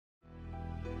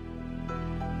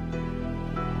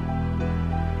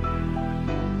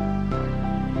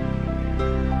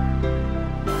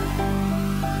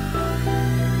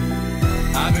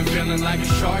feeling like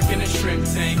a shark in a shrimp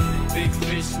tank. Big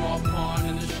fish, small pond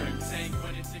in the shrimp tank.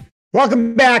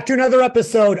 Welcome back to another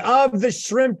episode of the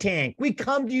Shrimp Tank. We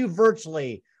come to you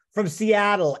virtually from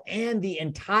Seattle and the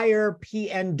entire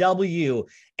PNW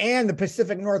and the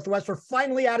Pacific Northwest. We're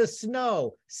finally out of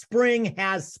snow. Spring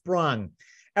has sprung.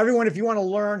 Everyone, if you want to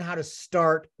learn how to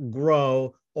start,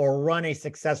 grow, or run a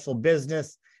successful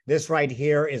business, this right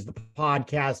here is the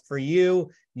podcast for you.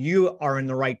 You are in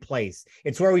the right place.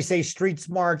 It's where we say street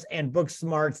smarts and book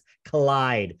smarts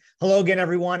collide. Hello again,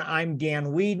 everyone. I'm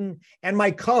Dan Whedon, and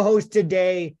my co-host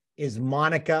today is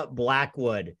Monica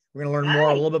Blackwood. We're going to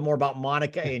learn a little bit more about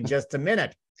Monica in just a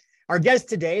minute. Our guest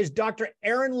today is Dr.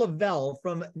 Aaron Leavell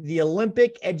from the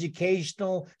Olympic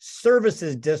Educational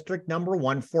Services District number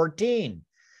 114.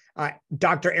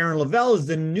 Dr. Aaron Leavell is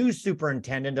the new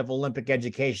superintendent of Olympic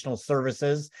Educational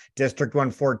Services, District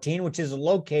 114, which is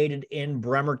located in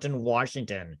Bremerton,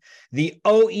 Washington. The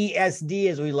OESD,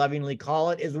 as we lovingly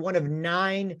call it, is one of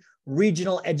 9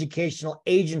 regional educational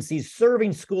agencies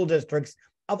serving school districts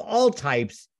of all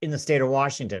types in the state of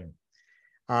Washington.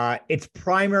 It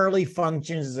primarily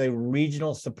functions as a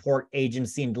regional support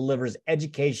agency and delivers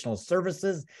educational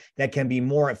services that can be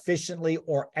more efficiently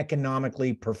or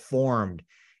economically performed.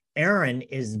 Aaron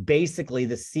is basically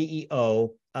the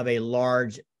CEO of a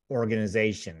large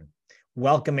organization.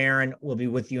 Welcome, Aaron. We'll be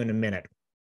with you in a minute.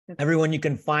 Everyone, you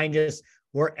can find us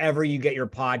wherever you get your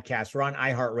podcasts. We're on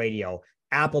iHeartRadio,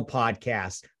 Apple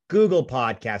Podcasts, Google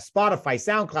Podcasts, Spotify,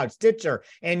 SoundCloud, Stitcher,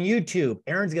 and YouTube.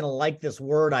 Aaron's going to like this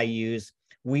word I use.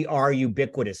 We are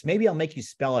ubiquitous. Maybe I'll make you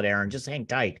spell it, Aaron. Just hang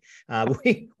tight.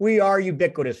 We are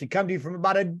ubiquitous. We come to you from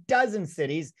about a dozen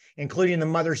cities, including the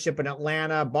mothership in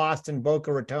Atlanta, Boston,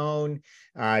 Boca Raton,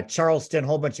 Charleston, a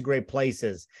whole bunch of great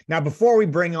places. Now, before we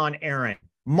bring on Aaron,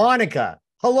 Monica,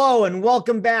 hello and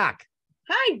welcome back.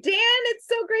 Hi, Dan. It's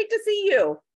so great to see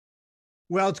you.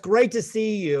 Well, it's great to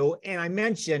see you. And I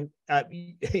mentioned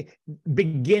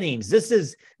beginnings. This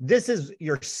is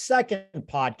your second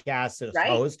podcast as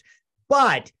host.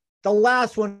 But the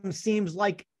last one seems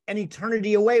like an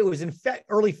eternity away. It was in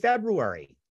early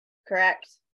February. Correct.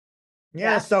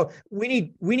 Yeah. So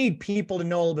we need people to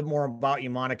know a little bit more about you,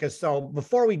 Monica. So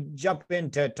before we jump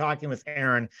into talking with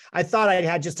Aaron, I thought I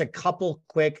had just a couple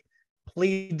quick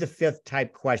plead the fifth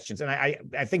type questions. And I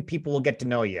think people will get to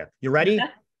know you. You ready?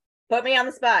 Put me on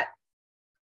the spot.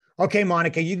 Okay,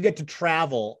 Monica, you get to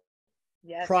travel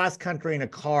cross country in a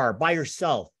car by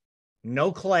yourself.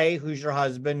 No Clay, who's your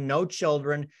husband, no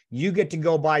children. You get to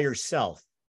go by yourself.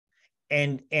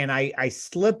 And I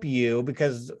slip you,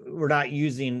 because we're not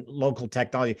using local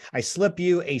technology, I slip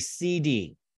you a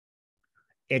CD.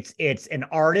 It's an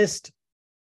artist.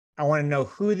 I want to know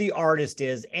who the artist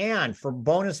is, and for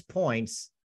bonus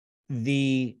points,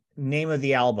 the name of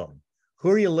the album. Who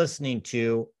are you listening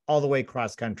to all the way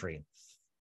cross country?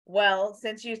 Well,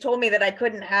 since you told me that I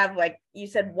couldn't have, like you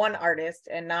said, one artist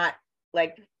and not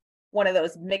like one of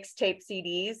those mixtape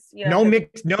CDs, you know. One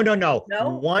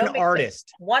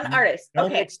artist. One artist. No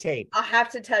okay. Mixtape. I'll have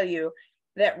to tell you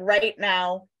that right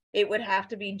now it would have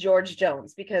to be George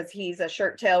Jones, because he's a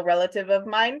shirt tail relative of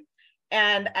mine.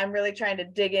 And I'm really trying to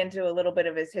dig into a little bit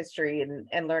of his history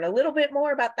and learn a little bit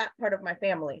more about that part of my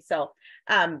family. So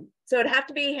it'd have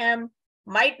to be him.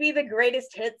 Might be the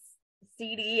greatest hits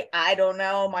CD. I don't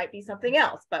know. Might be something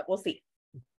else, but we'll see.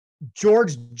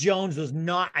 George Jones was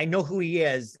not, I know who he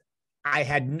is. I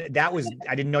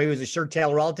didn't know he was a shirt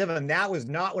tail relative, and that was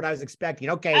not what I was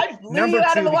expecting. Okay. I blew you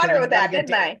out of the water with that,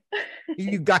 didn't I?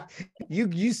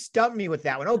 You stumped me with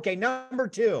that one. Okay. Number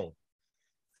 2,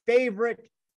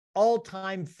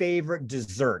 all-time favorite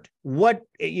dessert. What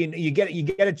you get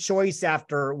a choice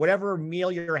after whatever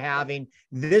meal you're having.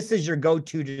 This is your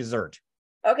go-to dessert.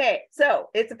 Okay. So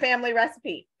it's a family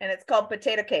recipe, and it's called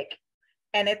potato cake,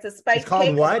 and it's a spice cake. It's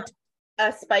called what?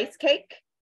 A spice cake.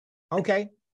 Okay.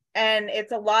 And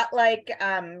it's a lot like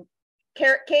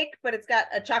carrot cake, but it's got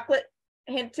a chocolate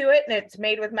hint to it, and it's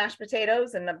made with mashed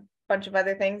potatoes and a bunch of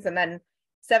other things, and then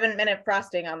 7-minute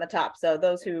frosting on the top. So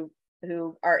those who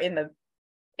are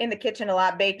in the kitchen a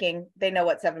lot baking, they know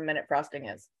what 7-minute frosting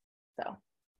is. So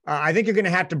I think you're going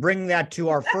to have to bring that to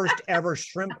our first ever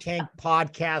Shrimp Tank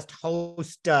podcast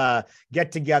host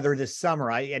get together this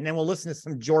summer. And then we'll listen to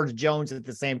some George Jones at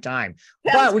the same time.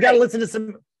 But we got to listen to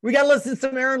some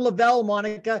Aaron Leavell,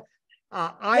 Monica.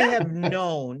 I have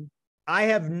known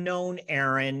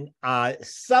Aaron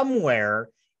somewhere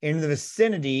in the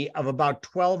vicinity of about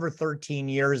 12 or 13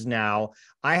 years now.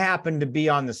 I happened to be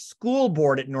on the school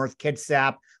board at North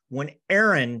Kitsap when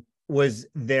Aaron was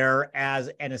there as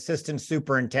an assistant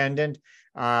superintendent.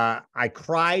 I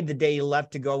cried the day he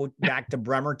left to go back to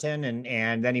Bremerton,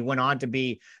 and then he went on to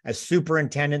be a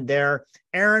superintendent there.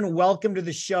 Aaron, welcome to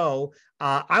the show.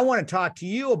 I want to talk to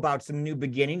you about some new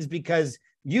beginnings because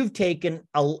you've taken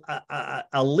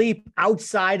a leap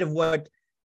outside of what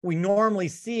we normally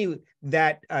see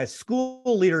that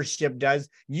school leadership does.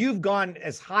 You've gone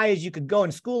as high as you could go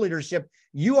in school leadership.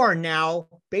 You are now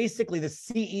basically the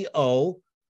CEO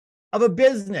of a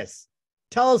business.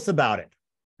 Tell us about it.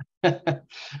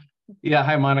 Yeah.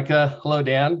 Hi, Monica. Hello,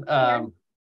 Dan.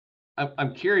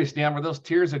 I'm curious, Dan, were those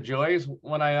tears of joy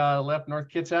when I left North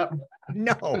Kitsap?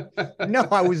 No,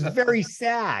 I was very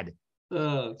sad.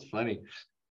 Oh, it's funny.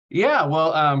 Yeah,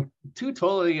 well, two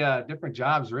totally different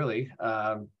jobs, really.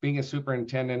 Being a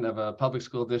superintendent of a public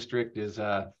school district is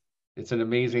it's an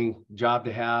amazing job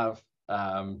to have.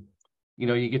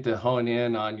 You get to hone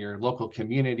in on your local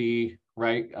community,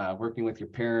 right? Working with your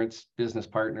parents, business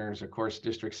partners, of course,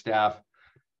 district staff,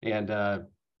 and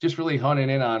just really honing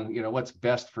in on what's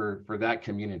best for that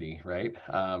community, right?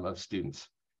 Of students.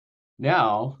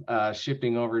 Now,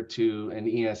 shifting over to an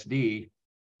ESD.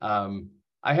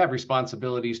 I have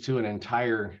responsibilities to an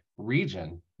entire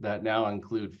region that now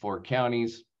include 4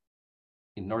 counties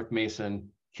in North Mason,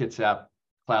 Kitsap,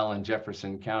 Clallam,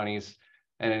 Jefferson counties,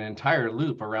 and an entire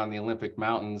loop around the Olympic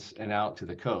Mountains and out to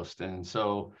the coast. And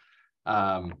so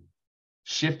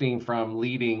shifting from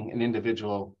leading an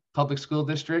individual public school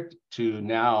district to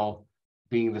now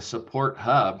being the support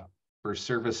hub for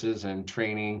services and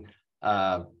training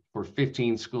for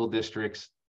 15 school districts,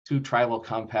 2 tribal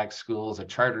compact schools, a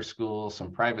charter school,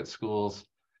 some private schools,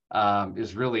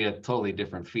 is really a totally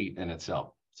different feat in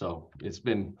itself. So it's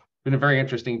been a very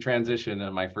interesting transition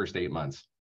in my first 8 months.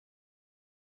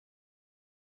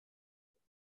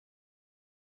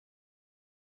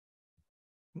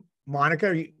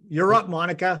 Monica, you're up,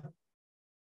 Monica.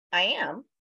 I am.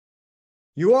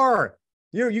 You are.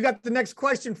 You got the next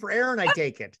question for Aaron, I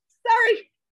take it.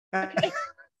 Sorry. Okay.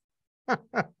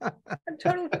 I'm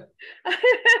totally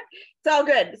it's all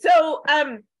good. So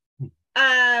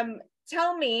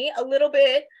tell me a little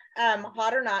bit,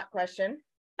 hot or not question,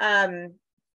 the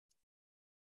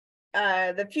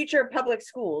future of public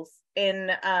schools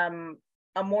in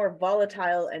a more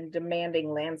volatile and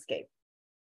demanding landscape.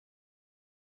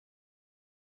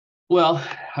 Well,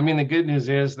 I mean, the good news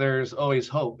is there's always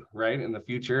hope, right, in the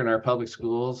future in our public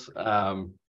schools.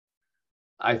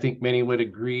 I think many would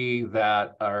agree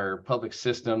that our public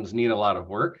systems need a lot of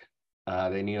work.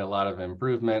 They need a lot of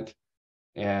improvement.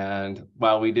 And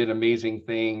while we did amazing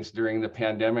things during the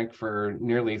pandemic for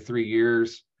nearly 3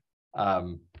 years,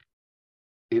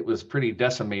 it was pretty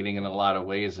decimating in a lot of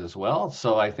ways as well.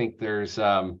 So I think there's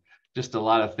just a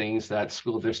lot of things that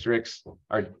school districts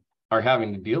are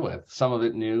having to deal with. Some of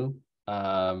it new,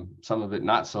 some of it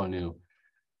not so new.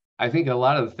 I think a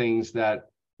lot of the things that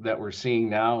we're seeing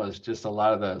now is just a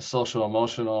lot of the social,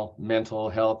 emotional, mental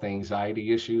health,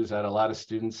 anxiety issues that a lot of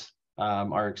students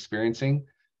are experiencing,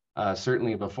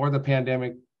 certainly before the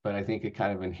pandemic, but I think it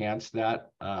kind of enhanced that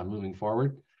moving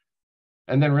forward.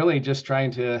 And then really just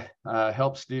trying to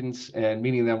help students and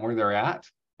meeting them where they're at,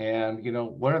 and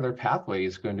what are their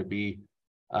pathways going to be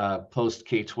post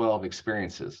K-12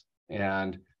 experiences.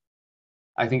 And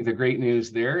I think the great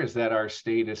news there is that our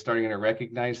state is starting to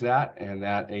recognize that, and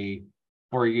that a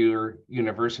 4-year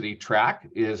university track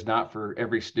is not for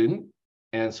every student.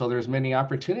 And so there's many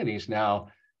opportunities now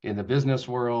in the business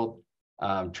world,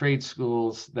 trade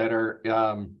schools that are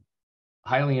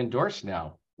highly endorsed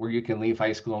now, where you can leave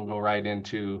high school and go right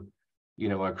into,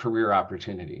 a career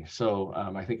opportunity. So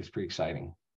I think it's pretty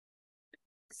exciting.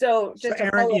 So just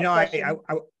Aaron,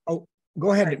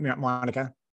 go ahead,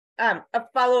 Monica. A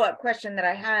follow-up question that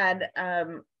I had,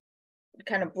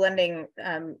 kind of blending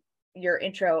your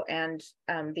intro and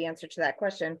the answer to that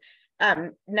question.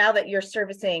 Now that you're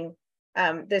servicing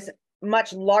this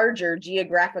much larger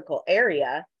geographical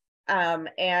area,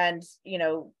 and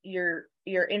you're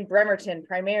in Bremerton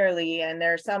primarily, and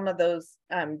there are some of those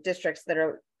districts that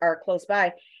are close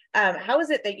by. How is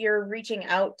it that you're reaching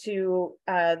out to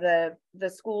the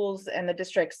schools and the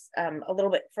districts a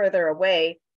little bit further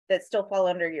away that still fall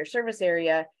under your service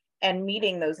area and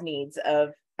meeting those needs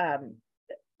of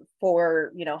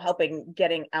for helping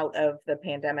getting out of the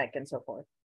pandemic and so forth?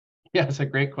 Yeah, it's a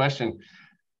great question.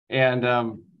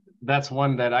 And that's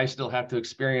one that I still have to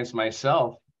experience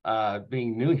myself,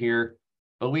 being new here.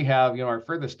 But we have, our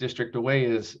furthest district away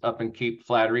is up in Cape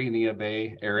Flattery, Neah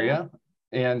Bay area.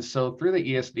 And so through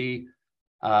the ESD,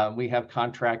 we have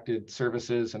contracted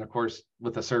services, and of course,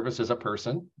 with the service is a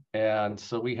person. And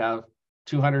so we have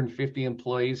 250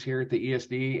 employees here at the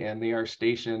ESD, and they are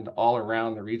stationed all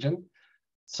around the region.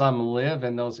 some live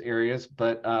in those areas,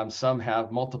 but some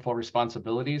have multiple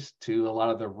responsibilities to a lot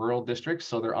of the rural districts.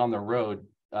 So they're on the road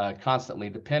constantly,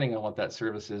 depending on what that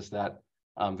service is that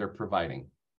they're providing.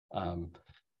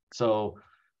 So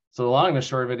the long and the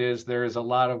short of it is there is a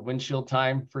lot of windshield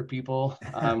time for people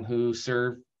who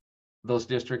serve those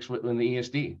districts within the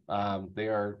ESD. They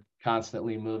are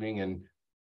constantly moving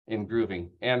and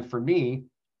grooving. And for me,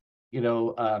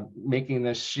 making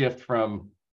this shift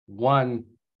from one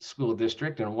school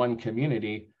district and one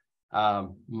community,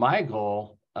 my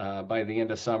goal by the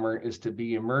end of summer is to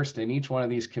be immersed in each one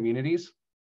of these communities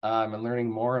and learning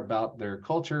more about their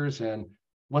cultures and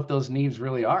what those needs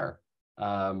really are.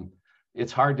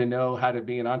 It's hard to know how to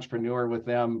be an entrepreneur with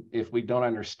them if we don't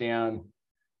understand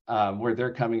where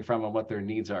they're coming from and what their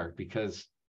needs are, because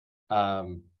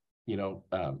Port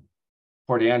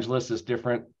Angeles is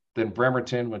different than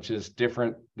Bremerton, which is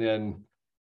different than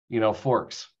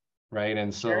Forks, right?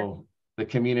 And so sure. The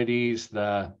communities,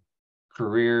 the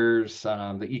careers,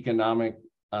 the economic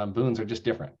boons are just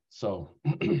different. So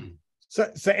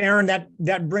Aaron,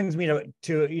 that brings me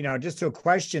to just to a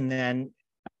question then.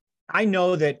 I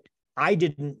know that I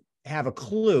didn't have a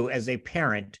clue as a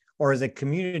parent or as a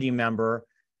community member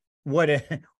what an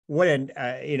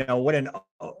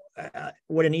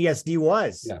ESD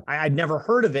was. Yeah. I'd never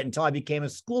heard of it until I became a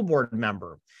school board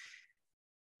member.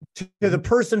 To the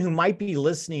person who might be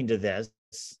listening to this,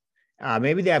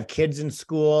 maybe they have kids in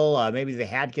school, maybe they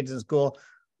had kids in school.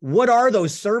 What are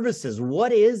those services?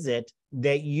 What is it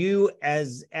that you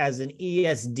as an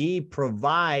ESD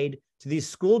provide to these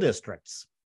school districts?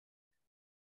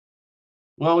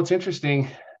 Well, what's interesting,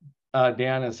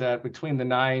 Dan, is that between the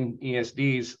 9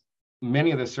 ESDs, many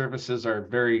of the services are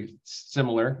very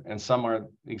similar and some are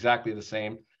exactly the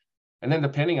same. And then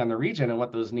depending on the region and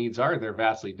what those needs are, they're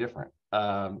vastly different.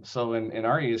 So in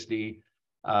our ESD,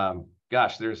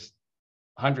 there's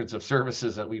hundreds of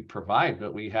services that we provide,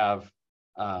 but we have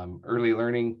early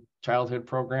learning childhood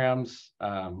programs.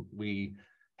 We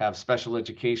have special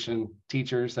education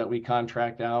teachers that we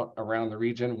contract out around the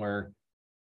region where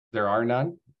there are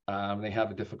none. They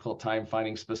have a difficult time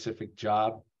finding specific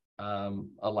job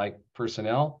alike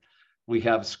personnel. We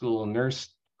have school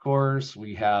nurse corps.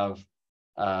 We have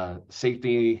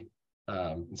safety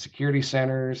and security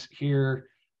centers here.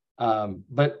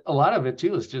 But a lot of it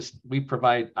too is just we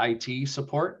provide IT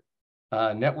support,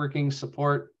 networking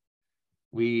support.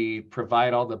 We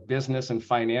provide all the business and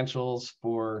financials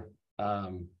for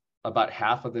about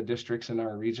half of the districts in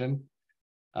our region.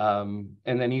 And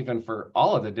then even for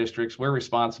all of the districts, we're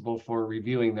responsible for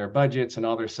reviewing their budgets and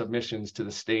all their submissions to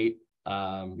the state,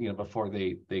 before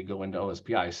they go into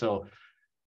OSPI. So,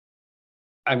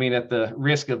 I mean, at the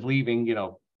risk of leaving,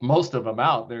 most of them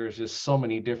out, there's just so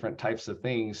many different types of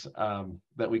things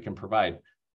that we can provide.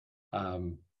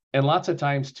 And lots of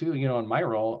times too, in my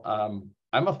role,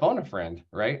 I'm a phone a friend,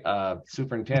 right?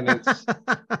 Superintendents.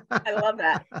 I love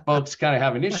that. Folks kind of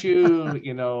have an issue,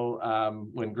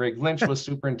 when Greg Lynch was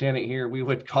superintendent here, we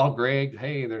would call Greg,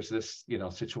 hey, there's this,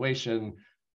 situation.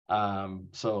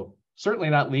 So certainly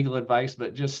not legal advice,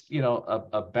 but just,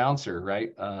 a bouncer,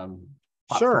 right?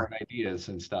 Sure. Ideas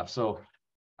and stuff. So,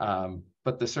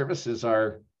 but the services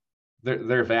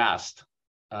they're vast.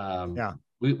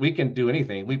 We can do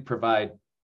anything. We provide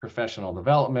professional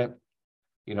development,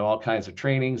 all kinds of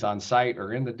trainings on site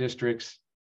or in the districts.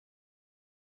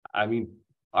 I mean,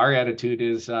 our attitude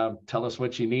is tell us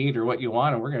what you need or what you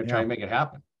want, and we're going to try and make it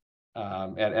happen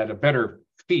at a better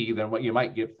fee than what you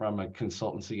might get from a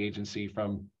consultancy agency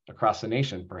from across the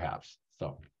nation, perhaps.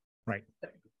 So, right.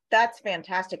 That's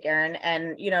fantastic, Aaron.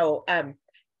 And,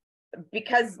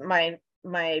 because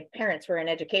my parents were in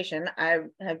education, I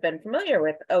have been familiar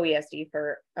with OESD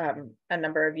for a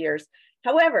number of years.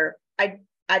 However,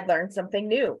 I'd learned something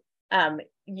new.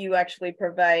 You actually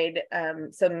provide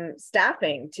some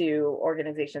staffing to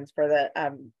organizations for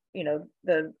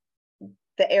the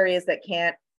areas that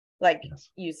can't, like yes.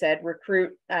 You said,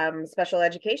 recruit special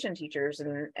education teachers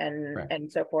and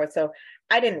so forth. So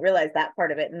I didn't realize that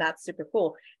part of it, and that's super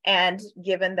cool. And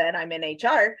given that I'm in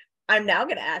HR, I'm now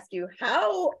going to ask you,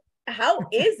 how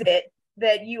is it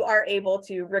that you are able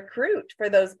to recruit for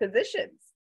those positions?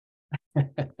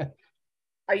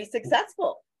 Are you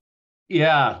successful?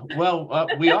 Yeah, well,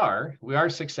 we are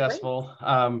successful.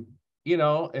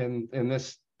 In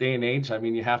this day and age, I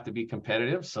mean, you have to be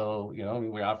competitive. So,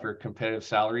 we offer competitive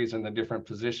salaries in the different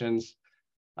positions.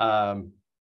 And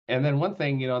then one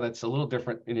thing, that's a little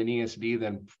different in an ESD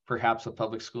than perhaps a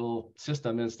public school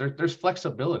system is there's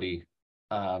flexibility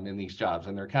in these jobs,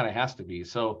 and there kind of has to be.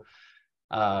 So,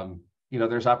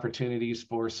 there's opportunities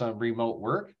for some remote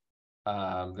work.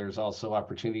 There's also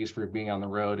opportunities for being on the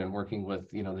road and working with,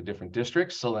 the different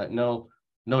districts, so that no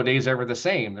day's ever the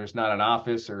same. There's not an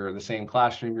office or the same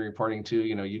classroom you're reporting to.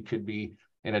 You could be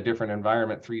in a different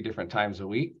environment 3 different times a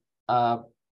week,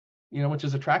 which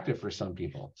is attractive for some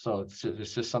people. So it's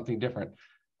just something different.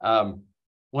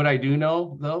 What I do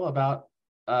know, though, about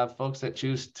folks that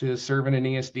choose to serve in an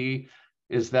ESD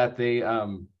is that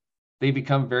they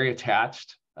become very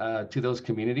attached to those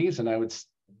communities. And I would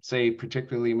say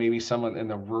particularly maybe someone in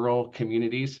the rural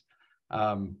communities,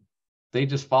 they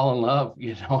just fall in love,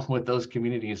 with those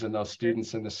communities and those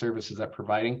students and the services that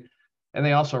providing. And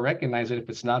they also recognize that if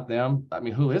it's not them, I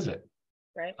mean, who is it?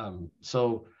 Right.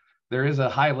 So there is a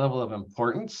high level of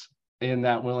importance in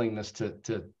that willingness to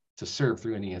serve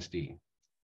through an ESD.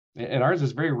 And ours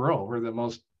is very rural. We're the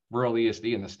most rural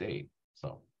ESD in the state.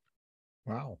 So.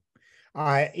 Wow.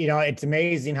 It's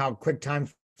amazing how quick time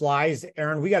flies.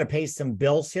 Aaron, we got to pay some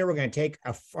bills here. We're going to take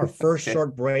our first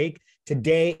short break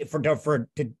today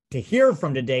to hear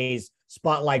from today's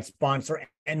Spotlight sponsor.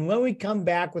 And when we come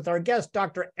back with our guest,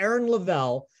 Dr. Aaron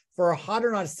Leavell, for our Hot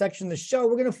or Not section of the show,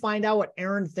 we're going to find out what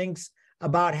Aaron thinks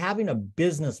about having a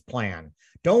business plan.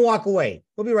 Don't walk away.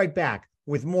 We'll be right back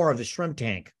with more of the Shrimp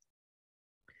Tank.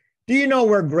 Do you know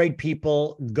where great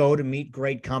people go to meet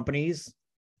great companies?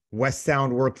 West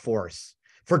Sound Workforce.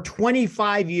 For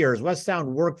 25 years, West Sound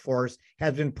Workforce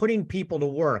has been putting people to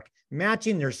work,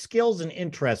 matching their skills and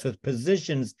interests with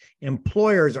positions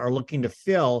employers are looking to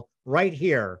fill right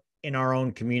here in our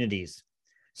own communities.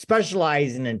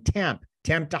 Specializing in temp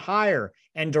to hire,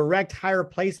 and direct hire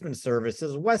placement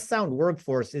services, West Sound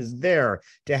Workforce is there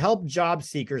to help job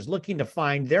seekers looking to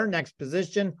find their next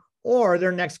position or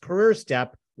their next career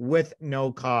step with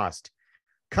no cost.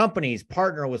 Companies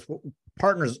partner with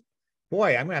partners. Boy,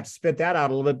 I'm going to have to spit that out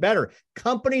a little bit better.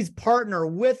 Companies partner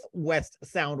with West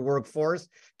Sound Workforce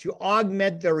to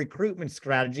augment their recruitment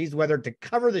strategies, whether to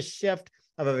cover the shift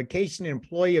of a vacation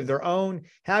employee of their own,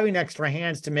 having extra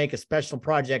hands to make a special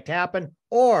project happen,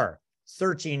 or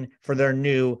searching for their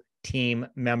new team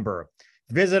member.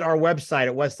 Visit our website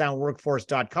at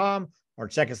westsoundworkforce.com or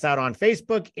check us out on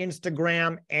Facebook,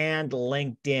 Instagram, and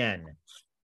LinkedIn.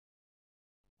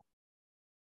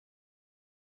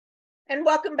 And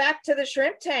welcome back to the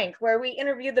Shrimp Tank, where we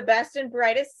interview the best and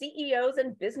brightest CEOs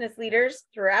and business leaders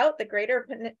throughout the greater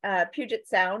Puget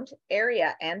Sound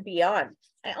area and beyond.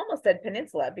 I almost said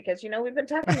peninsula because, we've been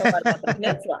talking a lot about the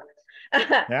peninsula.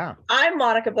 Yeah. I'm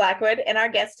Monica Blackwood, and our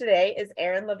guest today is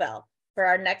Aaron Leavell for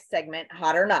our next segment,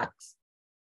 Hot or Not.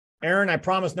 Aaron, I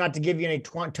promise not to give you any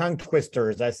tongue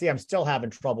twisters. I see I'm still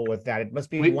having trouble with that. It must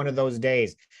be one of those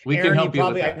days. We Aaron, can help you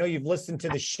with that. I know you've listened to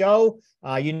the show.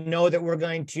 You know that we're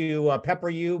going to pepper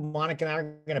you. Monica and I are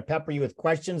going to pepper you with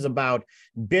questions about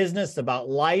business, about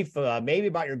life, maybe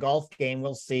about your golf game.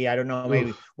 We'll see. I don't know.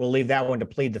 Maybe we'll leave that one to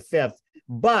plead the fifth.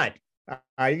 But you're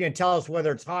going to tell us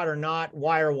whether it's hot or not,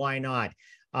 why or why not.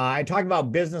 I talk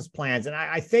about business plans, and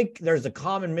I think there's a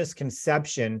common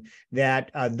misconception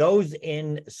that those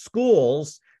in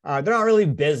schools, they're not really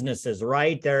businesses,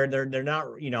 right? They're not,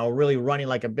 really running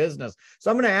like a business. So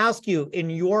I'm going to ask you, in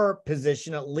your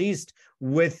position, at least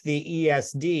with the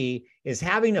ESD, is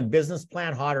having a business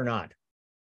plan hot or not?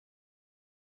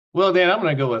 Well, Dan, I'm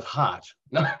going to go with hot.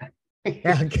 No.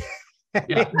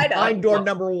 Yeah. Door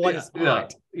number one is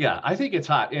hot. Yeah, I think it's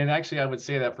hot. And actually, I would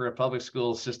say that for a public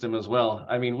school system as well.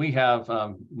 I mean, we have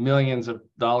millions of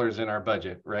dollars in our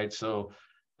budget, right? So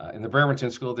in the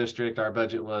Bremerton School District, our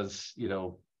budget was,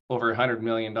 over $100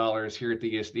 million. Here at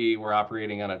the ESD, we're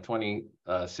operating on a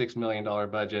 $26 million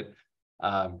budget,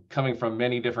 coming from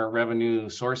many different revenue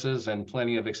sources and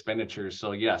plenty of expenditures.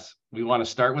 So yes, we want to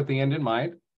start with the end in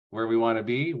mind, where we want to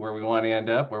be, where we want to end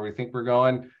up, where we think we're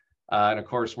going. And of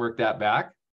course, work that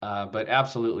back. But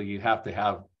absolutely, you got to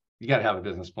have a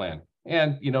business plan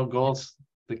and, goals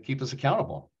that keep us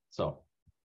accountable. So.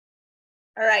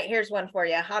 All right, here's one for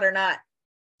you. Hot or not,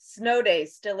 snow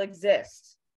days still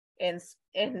exist in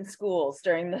schools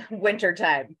during the winter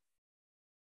time.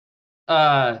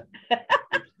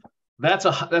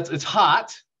 It's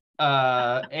hot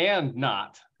and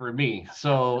not for me.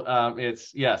 So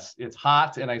it's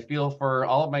hot, and I feel for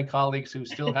all of my colleagues who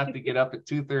still have to get up at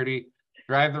 2:30,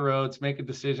 drive the roads, make a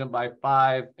decision by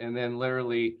 5, and then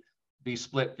literally be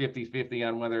split 50-50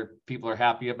 on whether people are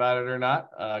happy about it or not.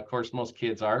 Of course, most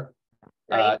kids are.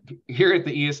 Right. Here at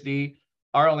the ESD,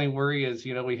 our only worry is,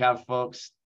 we have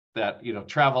folks that,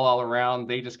 travel all around.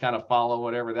 They just kind of follow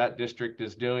whatever that district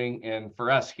is doing. And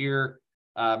for us here,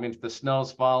 if the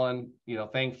snow's falling,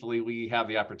 thankfully we have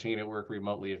the opportunity to work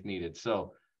remotely if needed.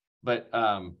 So, but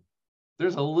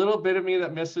there's a little bit of me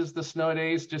that misses the snow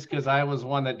days, just because I was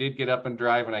one that did get up and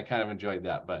drive, and I kind of enjoyed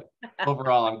that. But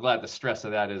overall, I'm glad the stress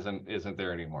of that isn't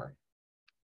there anymore.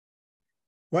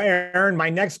 Well, Aaron,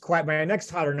 my next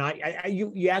hot or not,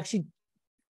 you actually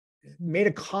made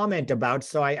a comment about,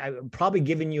 so I'm probably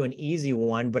giving you an easy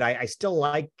one, but I'd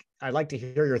like to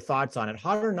hear your thoughts on it.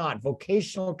 Hot or not,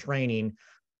 vocational training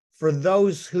for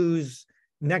those whose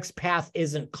next path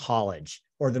isn't college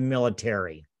or the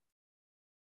military.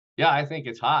 Yeah, I think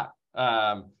it's hot.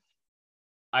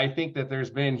 I think that there's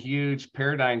been huge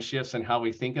paradigm shifts in how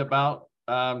we think about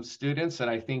students.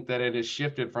 And I think that it has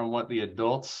shifted from what the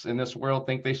adults in this world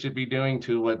think they should be doing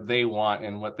to what they want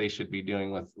and what they should be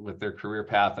doing with their career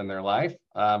path and their life.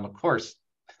 Of course,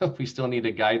 we still need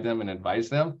to guide them and advise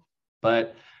them.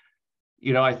 But,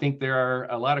 I think there are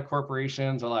a lot of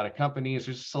corporations, a lot of companies,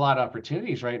 there's just a lot of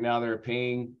opportunities right now that are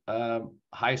paying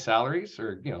high salaries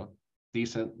or,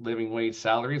 decent living wage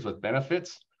salaries with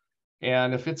benefits.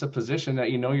 And if it's a position that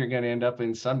you're going to end up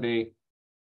in someday,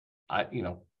 I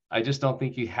just don't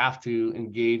think you have to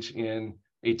engage in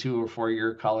a 2 or 4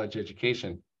 year college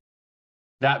education.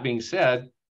 That being said,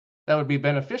 that would be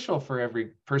beneficial for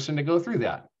every person to go through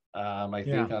that, I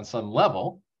think on some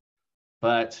level.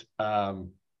 But I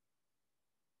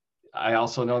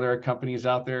also know there are companies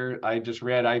out there. I just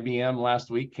read IBM last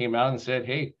week came out and said,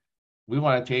 hey, we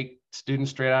want to take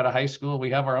students straight out of high school.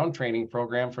 We have our own training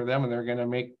program for them, and they're going to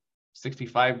make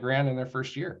 $65,000 in their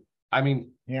first year. I mean,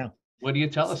 what do you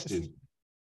tell a student?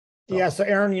 So. Yeah. So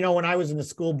Aaron, when I was in the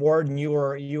school board and you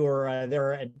were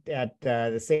there at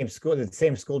the same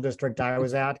school district I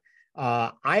was at,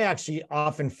 I actually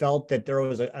often felt that there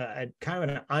was a kind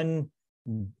of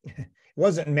it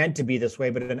wasn't meant to be this way,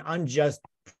 but an unjust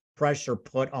pressure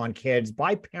put on kids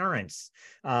by parents.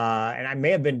 And I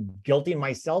may have been guilty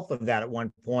myself of that at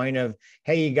one point of,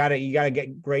 hey, you gotta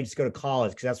get grades to go to college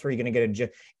because that's where you're gonna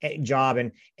get a job.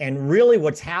 And really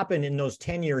what's happened in those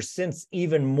 10 years since,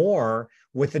 even more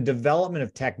with the development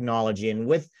of technology and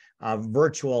with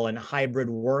virtual and hybrid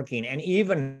working and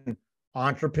even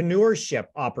entrepreneurship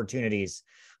opportunities,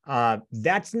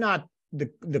 that's not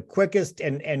the quickest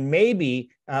and maybe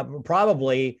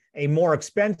probably a more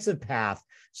expensive path.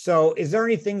 So is there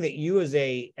anything that you as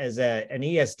an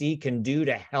ESD can do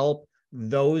to help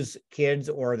those kids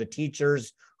or the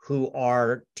teachers who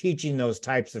are teaching those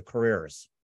types of careers?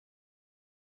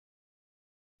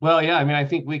 Well, yeah, I mean, I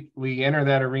think we enter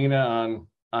that arena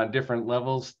on different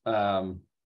levels. And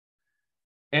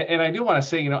I do want to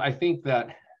say, I think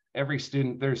that every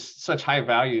student, there's such high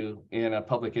value in a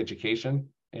public education.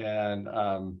 And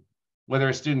whether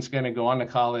a student's going to go on to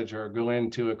college or go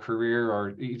into a career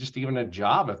or just even a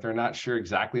job, if they're not sure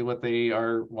exactly what they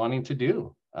are wanting to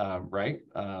do,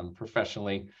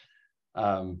 professionally,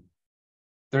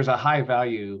 there's a high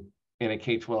value in a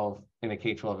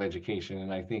K-12 education.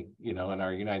 And I think, in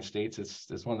our United States,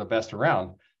 it's one of the best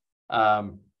around.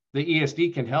 The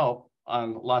ESD can help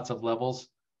on lots of levels,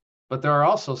 but there are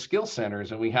also skill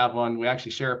centers, and we have one. We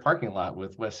actually share a parking lot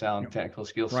with West Sound Technical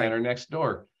Skills Center next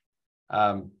door.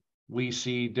 We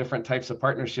see different types of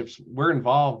partnerships. We're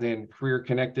involved in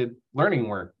career-connected learning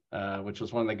work, which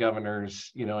was one of the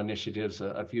governor's, initiatives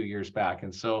a few years back.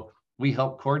 And so we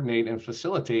help coordinate and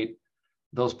facilitate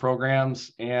those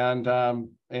programs and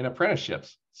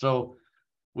apprenticeships. So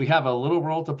we have a little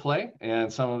role to play,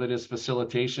 and some of it is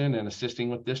facilitation and assisting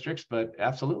with districts, but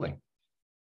absolutely.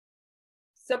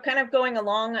 So kind of going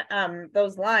along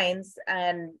those lines,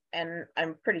 and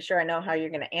I'm pretty sure I know how you're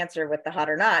going to answer with the hot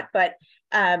or not, but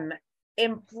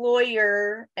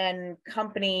employer and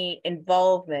company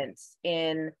involvement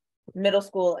in middle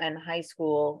school and high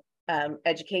school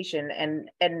education,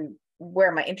 and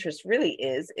where my interest really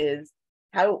is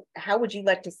how would you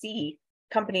like to see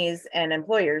companies and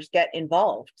employers get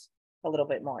involved a little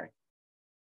bit more?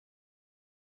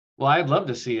 Well, I'd love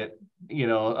to see it,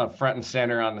 up front and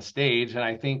center on the stage. And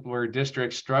I think where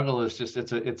districts struggle is just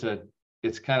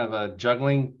it's kind of a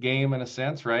juggling game in a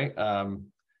sense, right?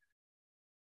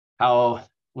 How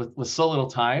with so little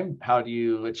time, how do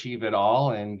you achieve it all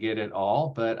and get it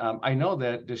all? But I know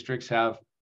that districts have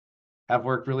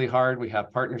worked really hard. We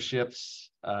have partnerships,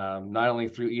 not only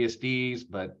through ESDs,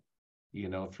 but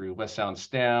through West Sound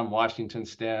STEM, Washington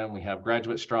STEM. We have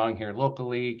Graduate Strong here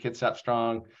locally, Kitsap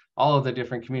Strong, all of the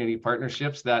different community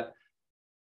partnerships that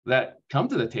come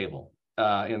to the table,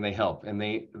 and they help, and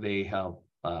they help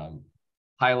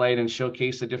highlight and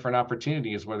showcase the different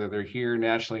opportunities, whether they're here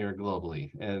nationally or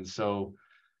globally. And so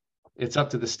it's up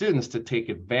to the students to take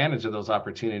advantage of those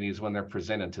opportunities when they're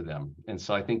presented to them. And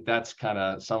so I think that's kind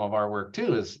of some of our work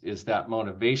too, is that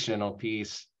motivational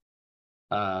piece,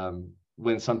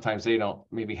 when sometimes they don't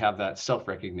maybe have that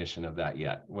self-recognition of that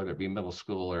yet, whether it be middle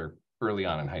school or early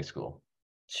on in high school.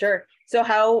 Sure. So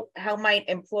how might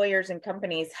employers and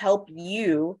companies help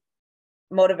you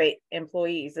motivate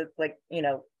employees? It's like,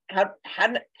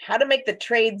 how to make the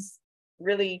trades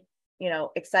really,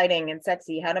 exciting and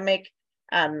sexy, how to make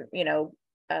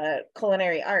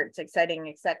culinary arts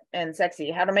exciting and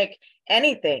sexy, how to make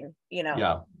anything,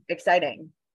 exciting.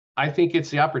 I think it's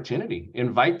the opportunity.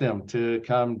 Invite them to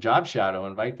come job shadow,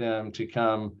 invite them to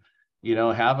come,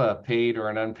 have a paid or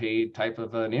an unpaid type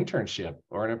of an internship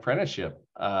or an apprenticeship.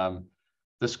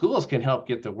 The schools can help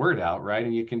get the word out, right?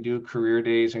 And you can do career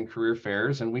days and career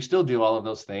fairs, and we still do all of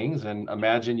those things. And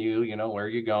imagine where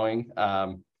you're going.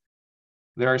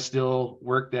 There are still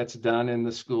work that's done in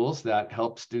the schools that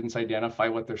help students identify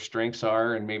what their strengths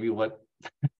are and maybe what,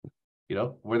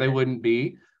 where they wouldn't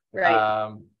be.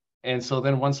 Right. And so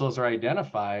then once those are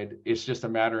identified, it's just a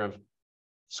matter of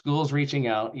schools reaching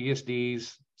out,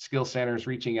 ESDs, skill centers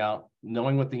reaching out,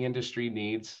 knowing what the industry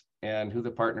needs and who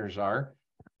the partners are,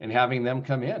 and having them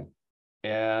come in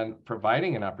and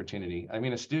providing an opportunity. I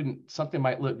mean, something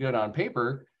might look good on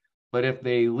paper, but if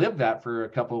they live that for a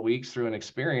couple of weeks through an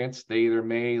experience, they either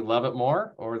may love it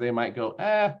more, or they might go,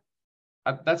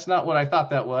 that's not what I thought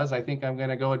that was. I think I'm going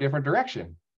to go a different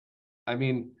direction. I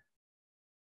mean,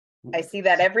 I see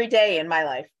that every day in my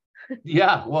life.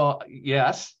 Yeah, well,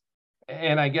 yes.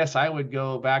 And I guess I would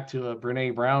go back to a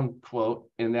Brene Brown quote,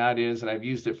 and that is, and I've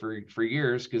used it for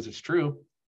years because it's true,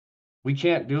 we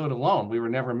can't do it alone. We were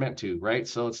never meant to, right?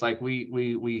 So it's like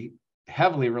we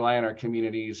heavily rely on our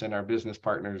communities and our business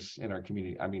partners in our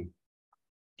community. I mean,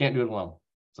 can't do it alone.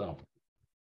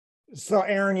 So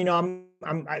Aaron, I'm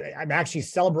actually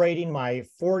celebrating my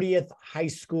 40th high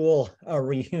school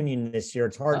reunion this year.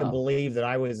 It's hard to believe that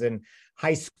I was in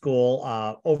high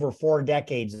school over 4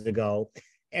 decades ago.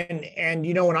 And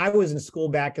when I was in school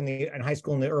back in high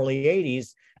school in the early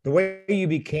 80s, the way you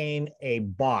became a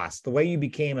boss, the way you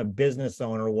became a business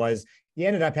owner was you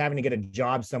ended up having to get a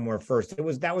job somewhere first.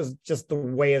 That was just the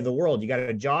way of the world. You got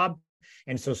a job.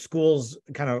 And so schools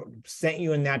kind of sent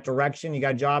you in that direction. You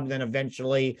got a job, then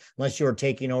eventually, unless you were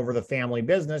taking over the family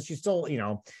business, you still,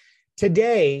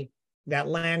 today that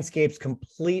landscape's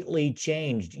completely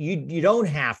changed. You don't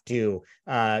have to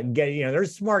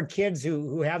there's smart kids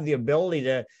who have the ability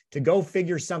to go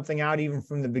figure something out even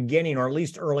from the beginning, or at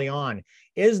least early on.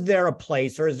 Is there a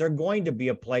place, or is there going to be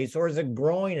a place, or is it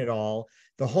growing at all,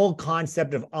 the whole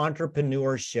concept of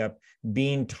entrepreneurship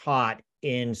being taught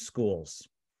in schools?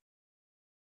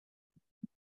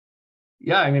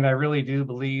 Yeah, I mean, I really do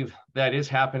believe that is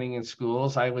happening in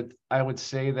schools. I would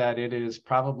say that it is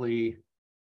probably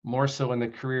more so in the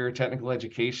career technical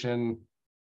education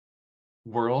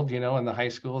world, in the high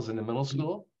schools and the middle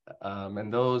school.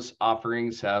 And those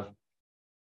offerings have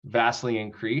vastly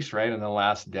increased, right, in the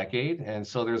last decade. And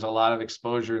so there's a lot of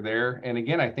exposure there. And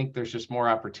again, I think there's just more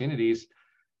opportunities.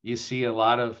 You see a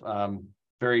lot of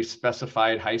very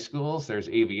specified high schools. There's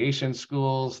aviation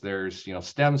schools, there's,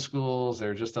 STEM schools.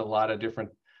 There's just a lot of different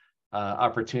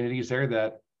opportunities there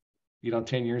that,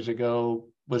 10 years ago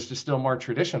was just still more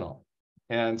traditional.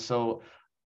 And so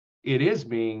it is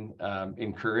being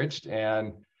encouraged.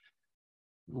 And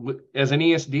as an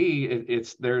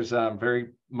ESD, there's very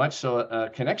much so a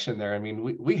connection there. I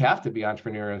mean, we have to be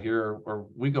entrepreneurial here, or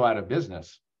we go out of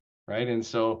business, right? And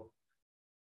so,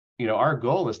 our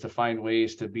goal is to find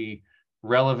ways to be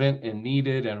relevant and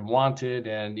needed and wanted.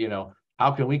 And,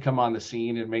 how can we come on the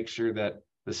scene and make sure that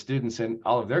the students in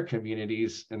all of their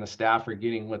communities and the staff are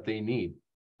getting what they need?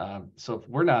 So if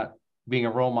we're not being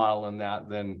a role model in that,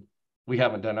 then we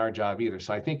haven't done our job either.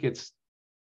 So I think it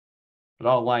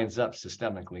all lines up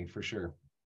systemically for sure.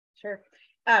 Sure.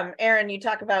 Aaron, you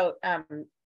talk about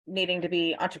needing to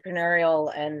be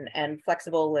entrepreneurial and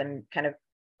flexible and kind of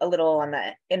a little on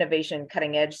the innovation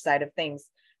cutting edge side of things.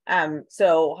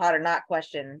 So hot or not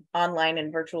question, online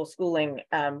and virtual schooling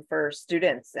for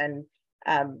students. And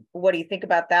what do you think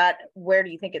about that? Where do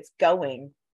you think it's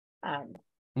going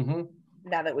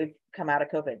now that we've come out of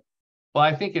COVID? Well,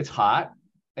 I think it's hot.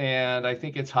 And I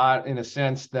think it's hot in a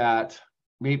sense that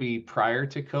maybe prior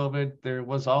to COVID, there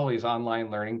was always online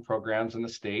learning programs in the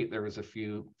state. There was a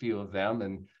few of them,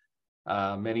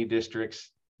 and many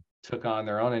districts took on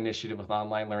their own initiative with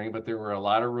online learning, but there were a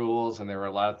lot of rules and there were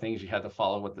a lot of things you had to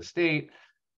follow with the state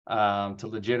to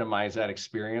legitimize that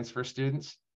experience for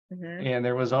students. And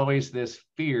there was always this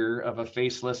fear of a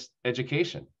faceless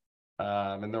education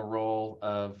and the role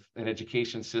of an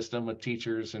education system with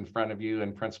teachers in front of you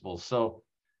and principals. So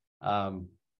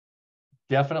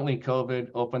definitely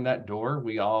COVID opened that door.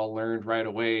 We all learned right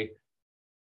away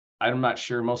I'm not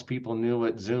sure most people knew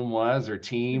what Zoom was or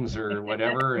Teams or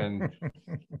whatever. And,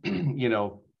 you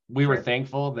know, we were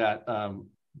thankful that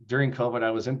during COVID,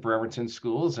 I was in Bremerton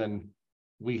schools, and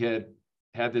we had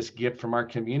this gift from our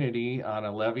community on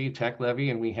a levy, tech levy,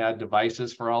 and we had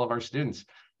devices for all of our students.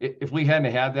 If we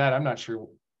hadn't had that, I'm not sure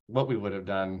what we would have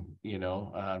done, you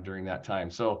know, during that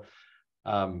time. So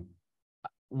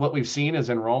what we've seen is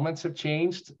enrollments have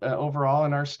changed overall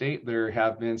in our state. There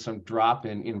have been some drop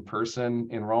in in-person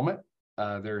enrollment.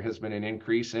 There has been an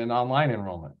increase in online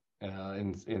enrollment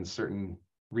in certain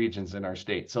regions in our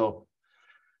state. So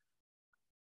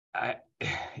I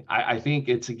think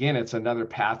it's another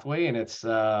pathway, and it's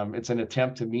an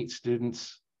attempt to meet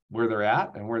students where they're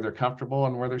at and where they're comfortable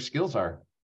and where their skills are.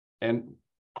 And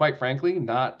quite frankly,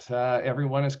 not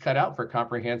everyone is cut out for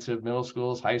comprehensive middle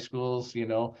schools, high schools, you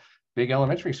know, big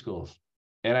elementary schools.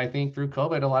 And I think through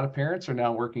COVID, a lot of parents are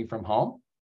now working from home.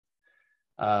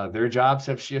 Their jobs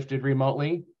have shifted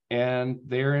remotely, and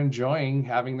they're enjoying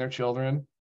having their children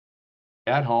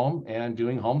at home and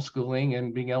doing homeschooling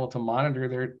and being able to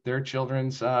monitor their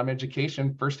children's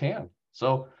education firsthand.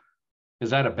 So is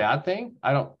that a bad thing?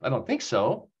 I don't think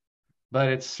so, but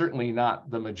it's certainly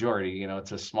not the majority. You know,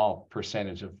 it's a small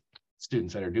percentage of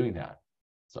students that are doing that.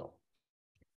 So.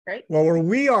 Right. Well, where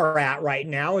we are at right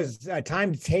now is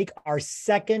time to take our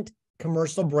second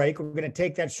commercial break. We're going to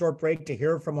take that short break to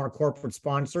hear from our corporate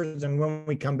sponsors. And when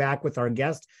we come back with our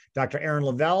guest, Dr. Aaron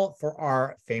Leavell, for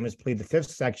our famous Plead the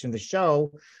Fifth section of the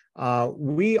show,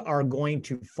 we are going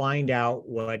to find out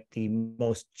what the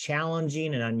most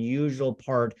challenging and unusual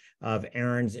part of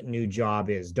Aaron's new job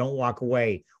is. Don't walk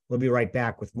away. We'll be right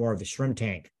back with more of the Shrimp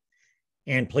Tank.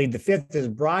 And Plead the Fifth is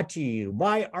brought to you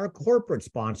by our corporate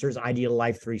sponsors, Ideal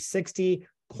Life 360,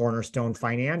 Cornerstone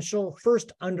Financial,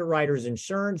 First Underwriters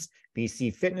Insurance,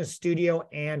 BC Fitness Studio,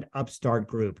 and Upstart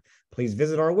Group. Please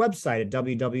visit our website at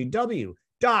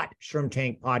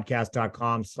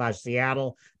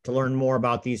www.shrimptankpodcast.com/Seattle to learn more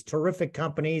about these terrific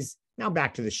companies. Now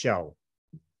back to the show.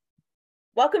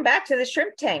 Welcome back to the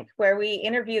Shrimp Tank, where we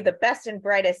interview the best and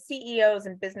brightest CEOs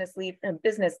and business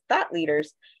thought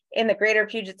leaders in the greater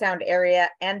Puget Sound area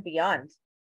and beyond.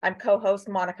 I'm co-host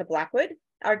Monica Blackwood.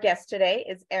 Our guest today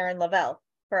is Aaron Leavell.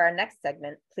 For our next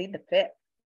segment, Plead the Fifth.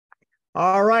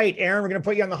 All right, Aaron, we're going to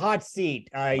put you on the hot seat.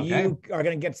 Okay. You are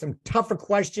going to get some tougher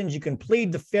questions. You can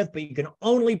plead the fifth, but you can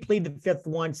only plead the fifth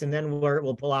once, and then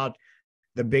we'll pull out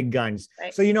the big guns.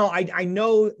 Right. So, you know, I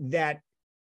know that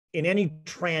in any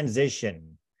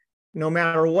transition, no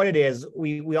matter what it is,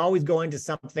 we always go into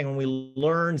something and we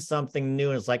learn something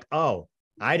new, and it's like, oh,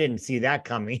 I didn't see that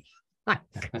coming.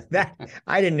 That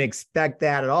I didn't expect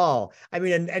that at all. I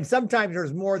mean, and sometimes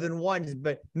there's more than one,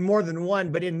 but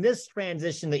in this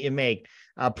transition that you make,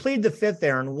 plead the fifth,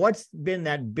 Aaron. What's been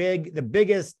the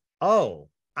biggest, oh,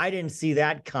 I didn't see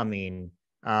that coming,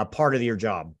 part of your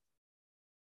job?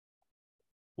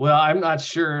 Well, I'm not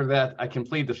sure that I can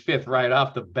plead the fifth right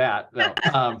off the bat. No.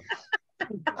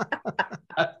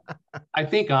 I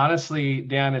think honestly,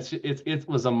 Dan, it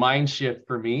was a mind shift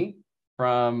for me.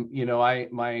 From, you know,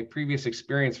 my previous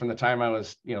experience from the time I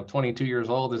was, 22 years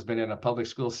old has been in a public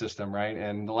school system, right?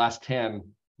 And the last 10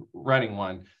 running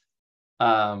one.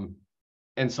 And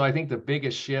so I think the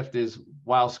biggest shift is,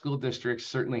 while school districts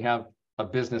certainly have a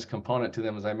business component to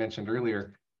them, as I mentioned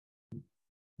earlier,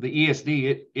 the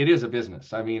ESD, it is a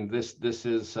business. I mean, this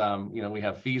is, we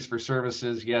have fees for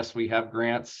services. Yes, we have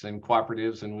grants and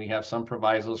cooperatives, and we have some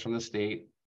provisos from the state,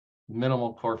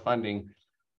 minimal core funding.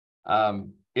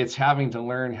 It's having to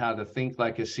learn how to think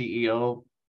like a CEO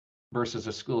versus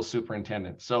a school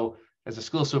superintendent. So as a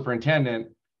school superintendent,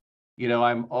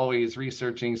 I'm always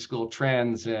researching school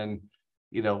trends and,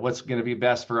 what's going to be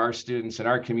best for our students and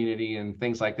our community and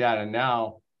things like that. And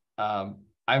now I'm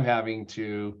having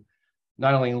to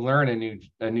not only learn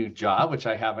a new job, which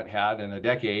I haven't had in a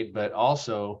decade, but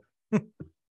also,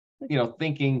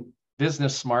 thinking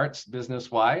business smarts, business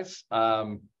wise.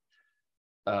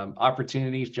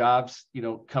 Opportunities, jobs,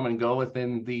 come and go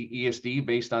within the ESD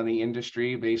based on the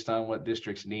industry, based on what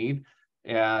districts need.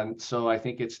 And so I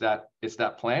think it's that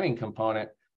planning component,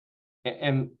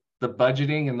 and the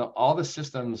budgeting and all the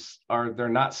systems they're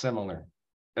not similar.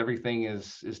 Everything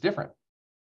is different.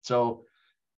 So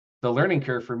the learning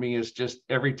curve for me is just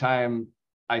every time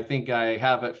I think I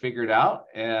have it figured out,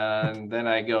 and then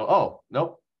I go, oh,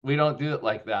 nope, we don't do it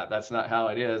like that. That's not how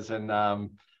it is. And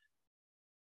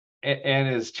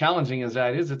as challenging as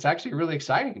that is, it's actually really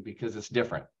exciting because it's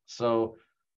different. So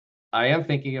I am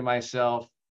thinking of myself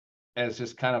as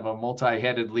just kind of a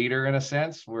multi-headed leader in a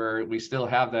sense, where we still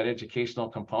have that educational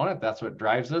component. That's what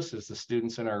drives us, is the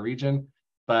students in our region,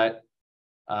 but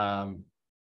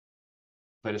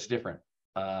it's different.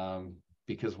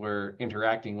 because we're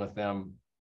interacting with them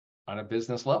on a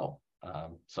business level.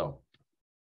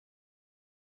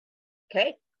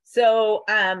 Okay. So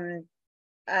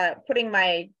putting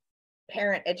my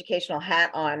parent educational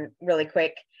hat on really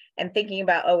quick and thinking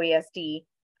about OESD,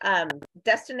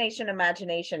 Destination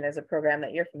Imagination is a program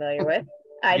that you're familiar with.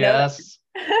 I know. Yes.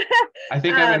 I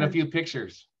think I'm in a few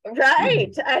pictures.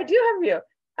 Right. I do have you.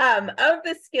 Of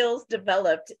the skills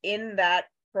developed in that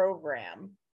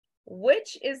program,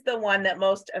 which is the one that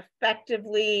most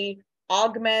effectively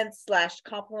augments /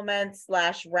 complements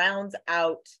 / rounds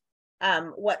out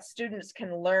what students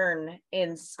can learn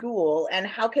in school, and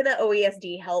how can the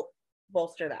OESD help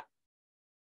bolster that?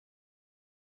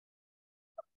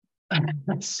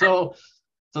 So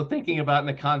thinking about in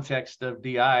the context of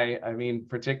DI, I mean,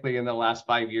 particularly in the last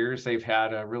 5 years, they've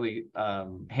had a really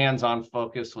hands-on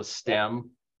focus with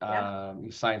STEM,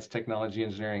 science, technology,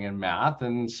 engineering, and math.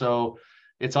 And so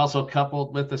it's also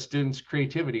coupled with the students'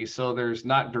 creativity. So there's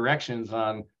not directions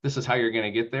on this is how you're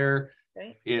going to get there.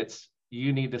 Right. It's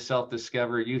you need to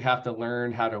self-discover. You have to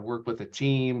learn how to work with a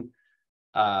team,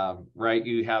 right?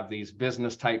 You have these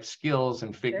business type skills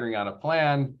and figuring out a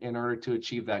plan in order to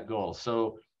achieve that goal.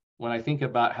 So when I think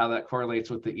about how that correlates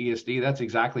with the ESD, that's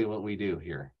exactly what we do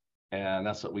here. And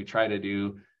that's what we try to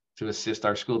do to assist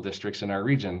our school districts in our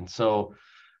region. So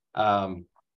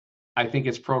I think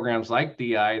it's programs like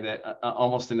DI that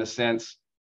almost in a sense,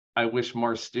 I wish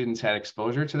more students had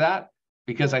exposure to that,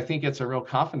 because I think it's a real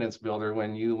confidence builder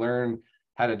when you learn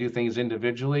how to do things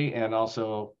individually and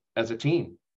also as a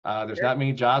team. There's not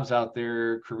many jobs out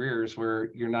there, careers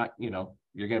where you're not, you're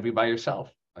going to be by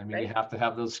yourself. I mean, you have to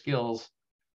have those skills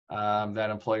that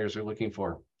employers are looking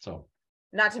for. So,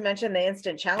 not to mention the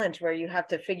instant challenge where you have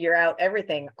to figure out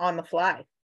everything on the fly,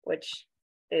 which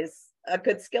is a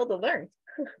good skill to learn.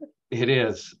 It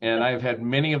is. And I've had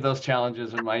many of those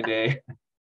challenges in my day.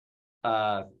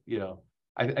 I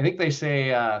think they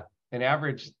say an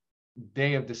average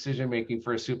day of decision making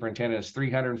for a superintendent is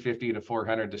 350 to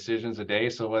 400 decisions a day.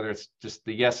 So whether it's just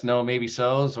the yes, no, maybe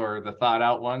so's or the thought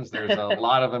out ones, there's a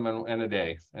lot of them in a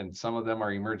day. And some of them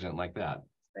are emergent like that.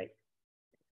 Right.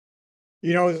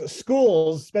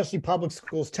 Schools, especially public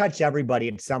schools, touch everybody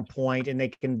at some point, and they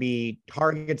can be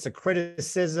targets of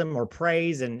criticism or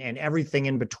praise and everything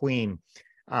in between.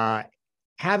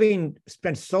 Having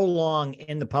spent so long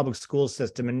in the public school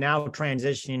system and now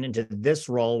transitioning into this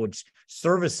role, which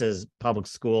services public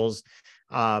schools,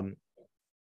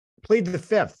 plead the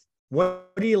fifth.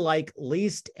 What do you like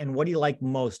least and what do you like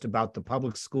most about the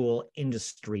public school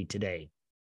industry today?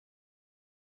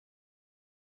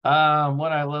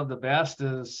 What I love the best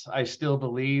is I still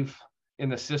believe in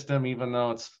the system, even though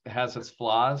it has its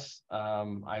flaws.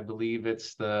 I believe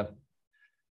it's the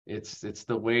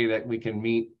way that we can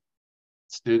meet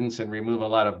students and remove a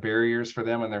lot of barriers for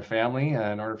them and their family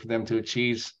in order for them to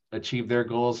achieve their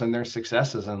goals and their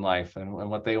successes in life and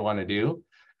what they want to do.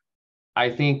 I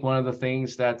think one of the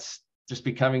things that's just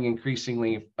becoming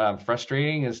increasingly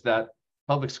frustrating is that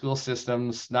public school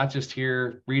systems, not just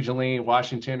here regionally,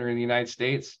 Washington or in the United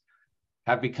States,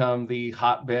 have become the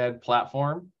hotbed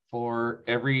platform for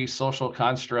every social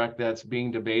construct that's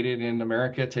being debated in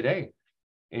America today.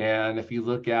 And if you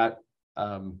look at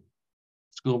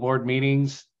school board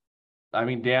meetings, I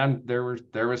mean, Dan, there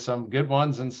were some good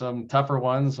ones and some tougher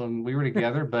ones when we were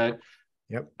together, but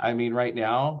I mean, right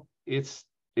now it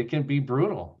can be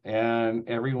brutal, and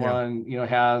everyone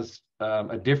has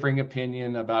a differing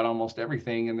opinion about almost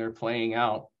everything, and they're playing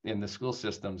out in the school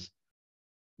systems.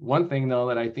 One thing though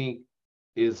that I think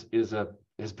has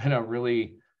been a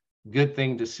really good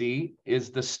thing to see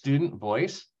is the student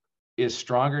voice is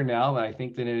stronger now than I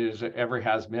think than it ever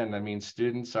has been. I mean,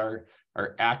 students are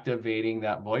activating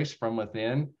that voice from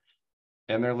within,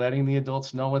 and they're letting the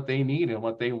adults know what they need and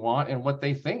what they want and what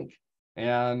they think.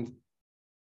 And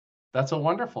that's a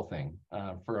wonderful thing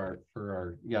for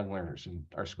our young learners in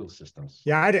our school systems.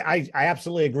 Yeah, I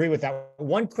absolutely agree with that.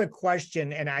 One quick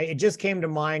question, and it just came to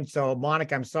mind. So,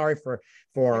 Monica, I'm sorry for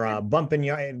bumping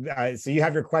you. So you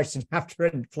have your question after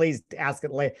it, and please ask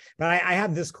it later. But I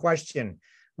have this question.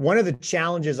 One of the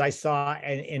challenges I saw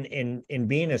in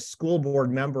being a school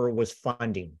board member was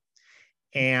funding.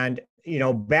 And,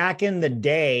 back in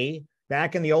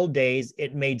the old days,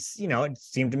 it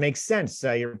seemed to make sense.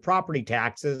 Your property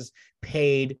taxes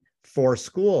paid for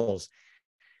schools.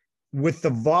 With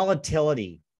the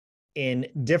volatility in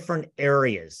different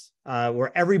areas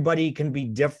where everybody can be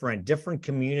different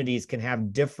communities can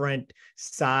have different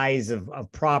size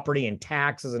of property and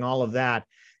taxes and all of that.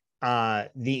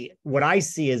 What I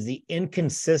see is the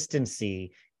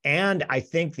inconsistency, and I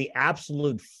think the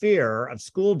absolute fear of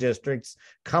school districts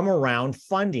come around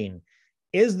funding.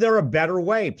 Is there a better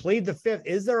way? Plead the fifth.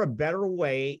 Is there a better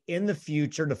way in the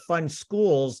future to fund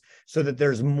schools so that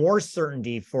there's more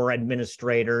certainty for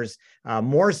administrators,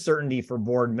 more certainty for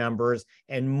board members,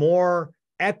 and more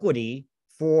equity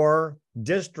for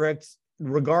districts,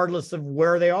 regardless of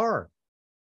where they are?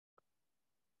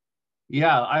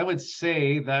 Yeah, I would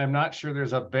say that I'm not sure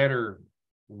there's a better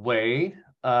way.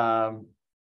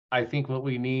 I think what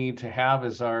we need to have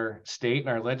is our state and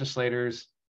our legislators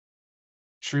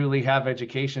truly have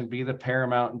education be the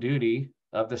paramount duty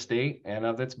of the state and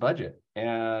of its budget.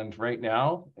 And right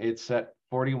now it's at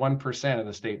 41% of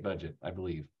the state budget, I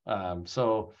believe.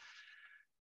 So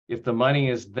if the money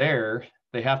is there,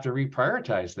 they have to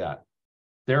reprioritize that.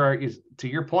 To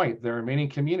your point, there are many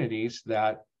communities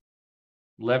that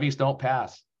levies don't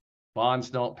pass, bonds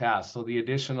don't pass. So the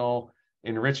additional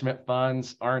enrichment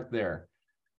funds aren't there.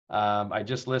 I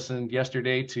just listened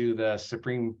yesterday to the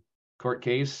Supreme Court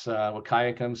case,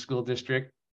 Wahkiakum School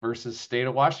District versus State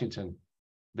of Washington.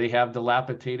 They have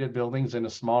dilapidated buildings in a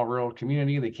small rural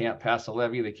community. They can't pass a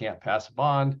levy. They can't pass a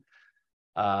bond.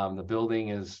 The building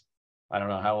is, I don't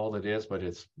know how old it is, but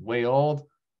it's way old.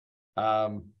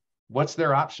 What's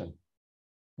their option?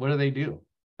 What do they do?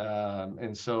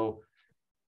 And so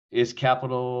is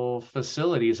capital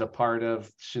facilities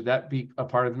should that be a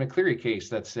part of the McCleary case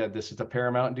that said this is the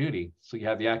paramount duty? So you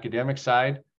have the academic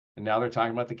side, and now they're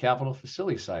talking about the capital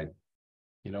facility side.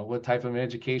 You know, what type of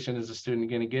education is a student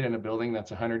going to get in a building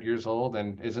that's 100 years old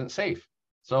and isn't safe?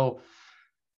 So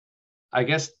I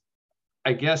guess,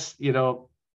 you know,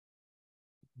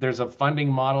 there's a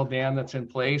funding model, Dan, that's in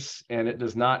place, and it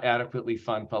does not adequately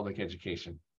fund public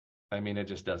education. I mean, it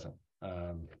just doesn't.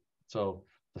 So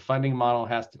the funding model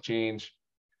has to change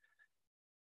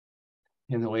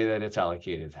in the way that it's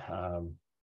allocated.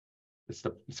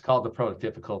 It's called the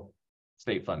prototypical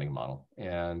state funding model.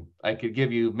 And I could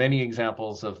give you many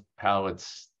examples of how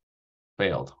it's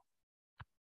failed.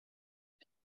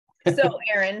 So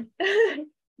Aaron,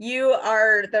 you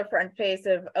are the front face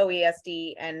of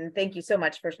OESD, and thank you so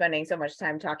much for spending so much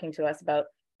time talking to us about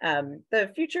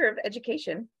the future of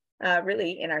education,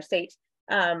 really in our state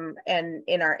and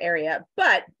in our area.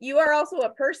 But you are also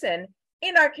a person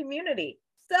in our community.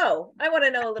 So I want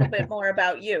to know a little bit more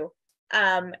about you.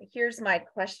 Here's my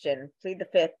question, plead the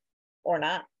fifth or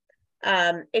not.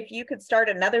 If you could start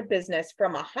another business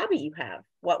from a hobby you have,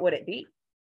 what would it be?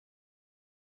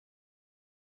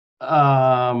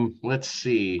 Let's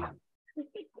see.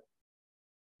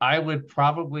 I would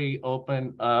probably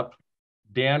open up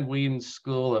Dan Whedon's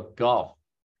School of Golf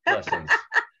lessons.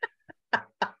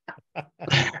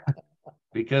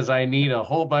 Because I need a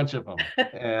whole bunch of them.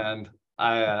 And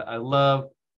I love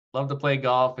to play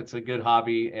golf. It's a good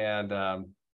hobby, and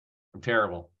I'm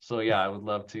terrible. So yeah, I would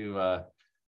love to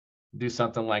do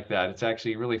something like that. It's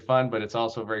actually really fun, but it's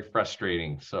also very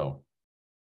frustrating. So,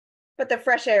 but the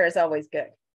fresh air is always good.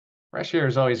 Fresh air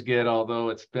is always good, although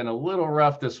it's been a little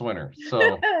rough this winter. So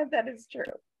that is true.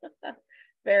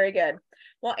 Very good.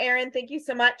 Well, Aaron, thank you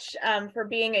so much for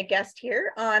being a guest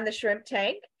here on the Shrimp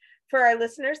Tank. For our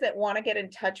listeners that want to get in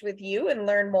touch with you and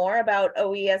learn more about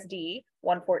OESD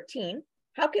 114,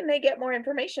 how can they get more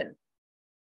information?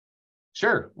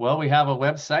 Sure. Well, we have a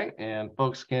website, and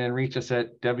folks can reach us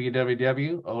at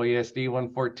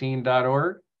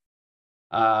www.oesd114.org,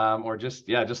 or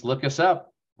just look us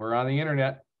up. We're on the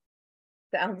internet.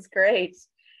 Sounds great.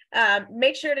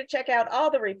 Make sure to check out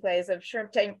all the replays of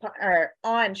Shrimp Tank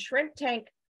on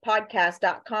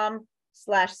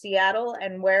shrimptankpodcast.com/Seattle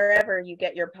and wherever you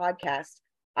get your podcast,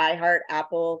 iHeart,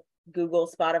 Apple, Google,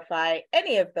 Spotify,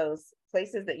 any of those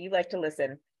places that you like to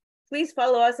listen. Please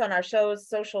follow us on our show's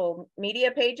social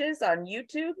media pages on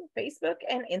YouTube, Facebook,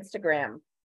 and Instagram.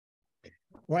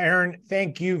 Well, Aaron,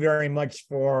 thank you very much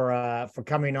for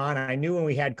coming on. I knew when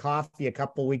we had coffee a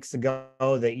couple weeks ago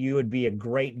that you would be a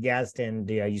great guest, and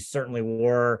you certainly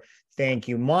were. Thank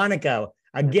you. Monica,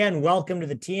 again, welcome to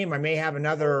the team. I may have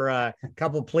another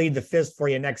couple plead the fifth for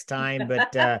you next time,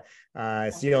 but so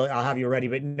I'll have you ready.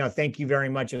 But no, thank you very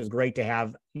much. It was great to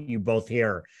have you both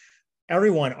here.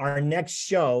 Everyone, our next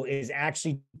show is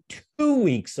actually 2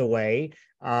 weeks away.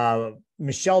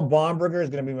 Michelle Baumberger is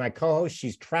going to be my co-host.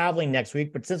 She's traveling next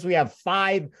week, but since we have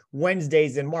 5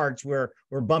 Wednesdays in March, we're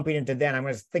bumping into then. I'm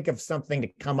going to think of something to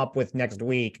come up with next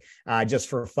week just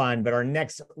for fun. But our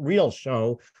next real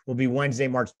show will be Wednesday,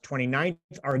 March 29th.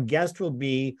 Our guest will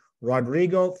be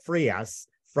Rodrigo Frias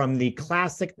from the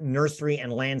Classic Nursery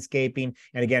and Landscaping.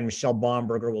 And again, Michelle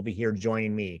Baumberger will be here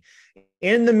joining me.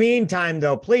 In the meantime,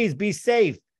 though, please be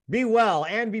safe, be well,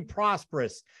 and be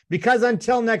prosperous, because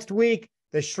until next week,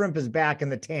 the shrimp is back in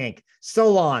the tank.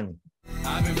 So long.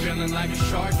 I've been feeling like a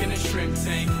shark in a shrimp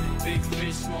tank. Big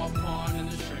fish, small